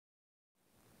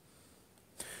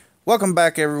Welcome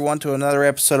back, everyone, to another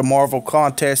episode of Marvel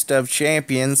Contest of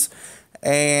Champions.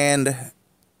 And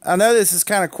I know this is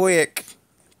kind of quick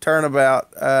turnabout,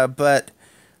 but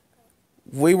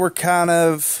we were kind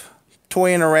of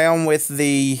toying around with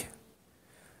the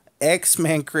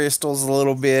X-Men crystals a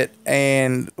little bit,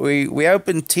 and we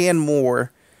opened 10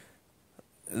 more.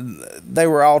 They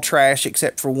were all trash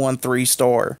except for one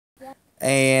 3-star. Yep.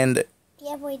 And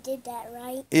yeah, we did that,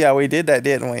 right? yeah, we did that,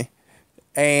 didn't we?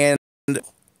 And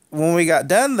when we got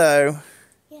done, though,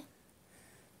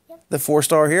 the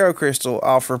 4-star hero crystal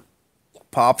offer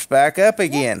pops back up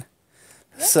again.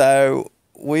 Yep. So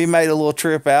we made a little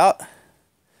trip out.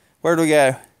 Where'd we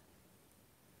go?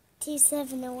 To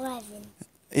 7-Eleven.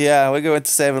 Yeah, we went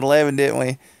to 7-Eleven, didn't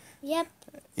we? Yep.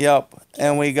 Yep.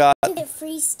 And we got... To get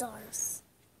 3 stars.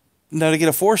 No, to get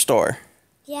a 4-star.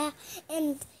 Yeah,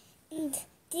 and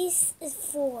this is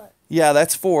 4. Yeah,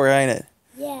 that's 4, ain't it?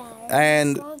 Yeah.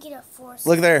 And I'll get a 4-star.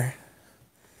 Look there.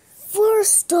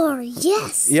 4-star,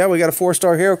 yes. Yeah, we got a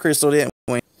 4-star hero crystal, didn't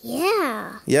we?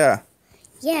 Yeah. Yeah.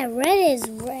 Yeah, red is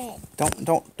red.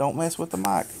 Don't mess with the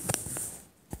mic.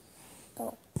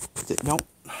 Oh. Don't.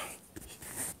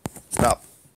 Stop.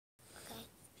 Okay.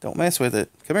 Don't mess with it.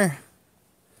 Come here.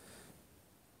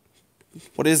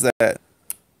 What is that?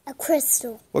 A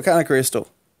crystal. What kind of crystal?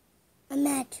 A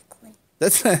magic one.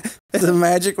 That's a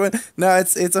magic one? No,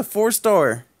 it's a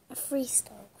 4-star. A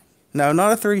 3-star one. No,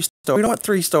 not a 3-star. We don't want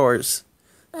 3 stars.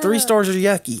 3 stars are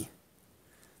yucky.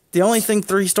 The only thing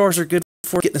 3 stars are good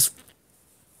for getting is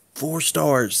 4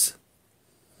 stars.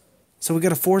 So we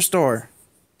got a 4-star.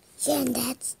 Yeah, and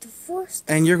that's the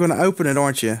 4-star. And you're going to open it,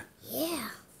 aren't you? Yeah.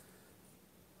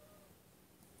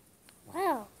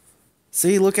 Wow.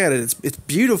 See, look at it. It's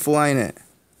beautiful, ain't it?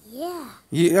 Yeah.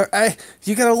 You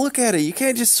got to look at it. You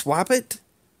can't just swap it.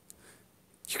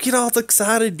 You get all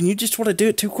excited and you just want to do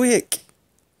it too quick.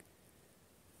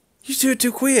 You do it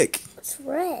too quick. It's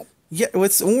red. Yeah, well,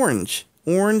 it's orange.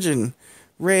 Orange and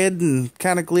red and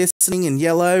kind of glistening and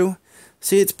yellow.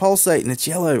 See, it's pulsating. It's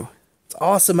yellow. It's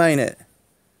awesome, ain't it?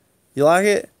 You like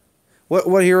it?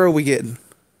 What hero are we getting?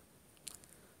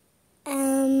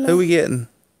 Who we getting?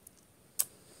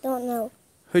 Don't know.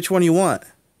 Which one you want?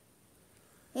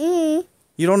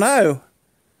 You don't know.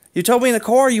 You told me in the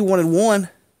car you wanted one.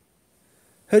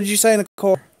 Who did you say in the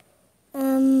car?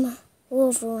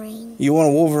 Wolverine. You want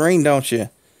a Wolverine, don't you?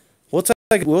 We'll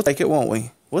take it, won't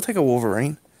we? We'll take a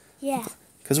Wolverine. Yeah.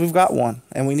 Because we've got one,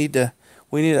 and we need to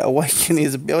awaken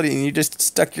his ability. And you just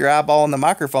stuck your eyeball in the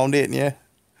microphone, didn't you?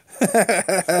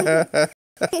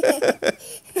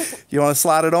 You want to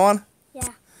slide it on? Yeah.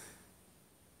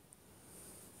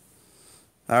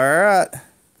 All right.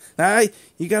 Now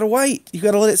you gotta wait. You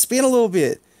gotta let it spin a little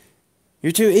bit.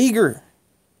 You're too eager.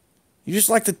 You just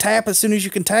like to tap as soon as you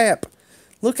can tap.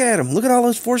 Look at them. Look at all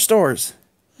those 4 stars.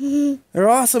 They're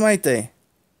awesome, ain't they?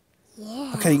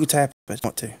 Yeah. Okay, you can tap it if you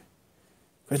want to. Go ahead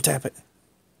and tap it.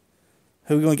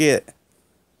 Who we gonna get?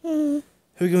 Who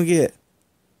we gonna get?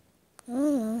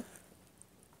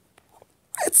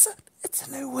 It's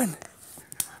a new one.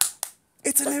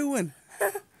 It's a new one.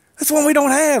 That's one we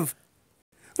don't have.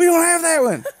 We don't have that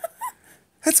one.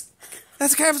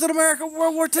 That's Captain America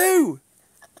World War II.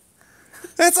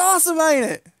 That's awesome, ain't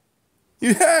it?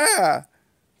 Yeah.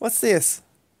 What's this?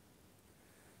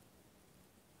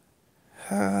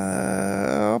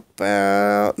 How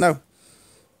about no?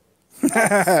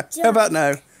 How about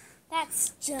no?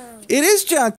 That's junk. It is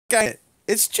junk, ain't it?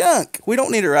 It's junk. We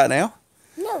don't need it right now.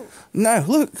 No. No,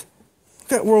 look.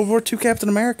 Look at World War II Captain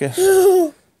America.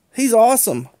 He's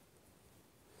awesome.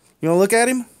 You want to look at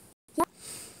him? Yeah.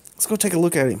 Let's go take a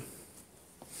look at him.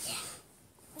 Yeah.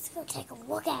 Let's go take a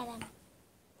look at him.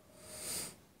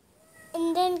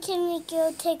 And then can we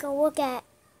go take a look at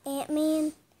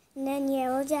Ant-Man and then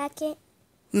Yellow Jacket?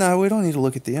 No, we don't need to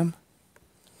look at them.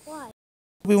 Why?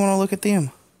 We want to look at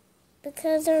them.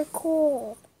 Because they're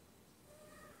cool.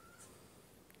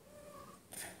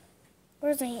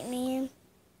 Where's Ant-Man?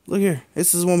 Look here.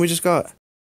 This is the one we just got.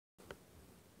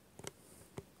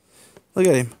 Look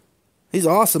at him. He's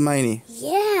awesome, ain't he?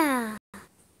 Yeah.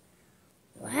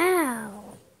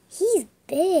 Wow. He's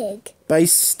big.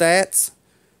 Base stats.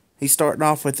 He's starting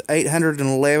off with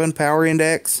 811 power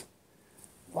index.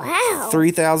 Wow.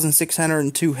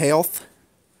 3,602 health.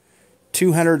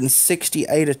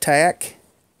 268 attack.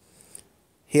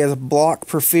 He has a block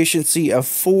proficiency of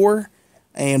 4,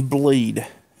 and bleed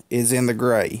is in the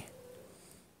gray.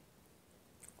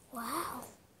 Wow.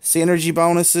 Synergy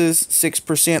bonuses,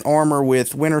 6% armor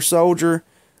with Winter Soldier,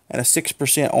 and a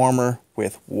 6% armor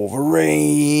with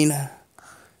Wolverine.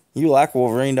 You like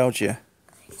Wolverine, don't you?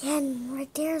 Yeah, and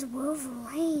right there's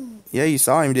Wolverine. Yeah, you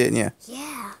saw him, didn't you?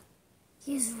 Yeah.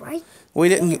 He's right Right? We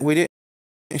didn't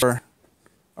for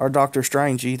our Doctor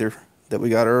Strange either that we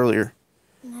got earlier.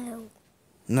 No.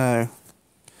 No.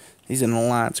 He's in an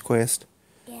Alliance quest.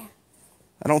 Yeah.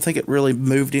 I don't think it really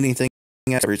moved anything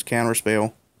after his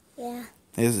counterspell. Yeah.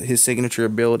 His signature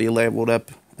ability leveled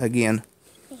up again.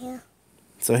 Yeah.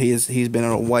 So he's been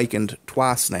awakened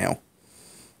twice now.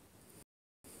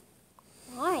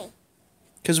 Why?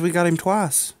 Because we got him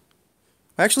twice.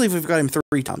 Actually, we've got him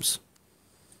 3 times.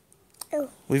 Oh.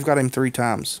 We've got him 3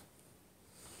 times.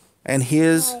 And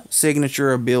his Why?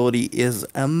 signature ability is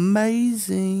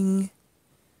amazing.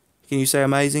 Can you say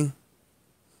amazing?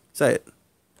 Say it.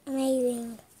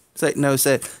 Amazing. Say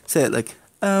it like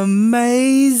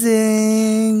amazing.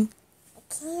 I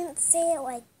can't say it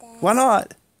like that. Why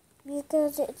not?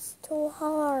 Because it's too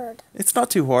hard. It's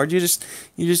not too hard. You just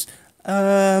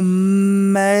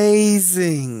amazing.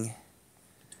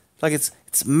 Like it's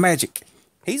magic.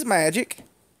 He's magic.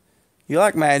 You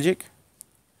like magic,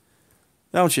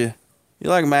 don't you? You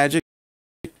like magic.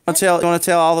 You want to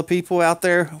tell all the people out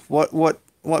there what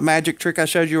magic trick I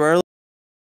showed you earlier?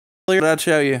 What did I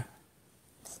show you?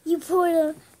 You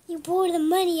pulled the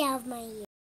money out of my ear.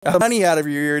 Money out of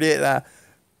your ear, didn't I?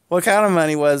 What kind of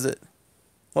money was it?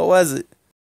 What was it?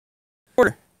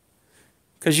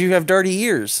 Because you have dirty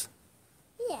ears.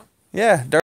 Yeah. Yeah,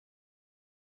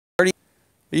 dirty.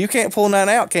 You can't pull none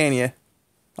out, can you?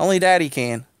 Only Daddy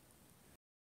can.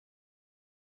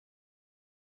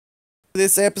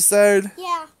 This episode,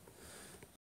 Yeah.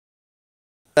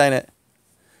 ain't it?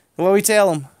 What we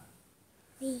tell them?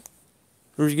 Me.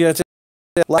 We're gonna tell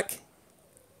like,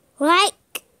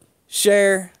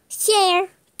 share,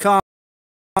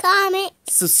 Comment,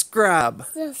 subscribe,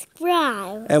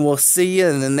 subscribe. and we'll see you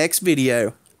in the next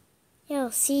video.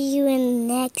 I'll see you in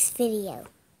the next video.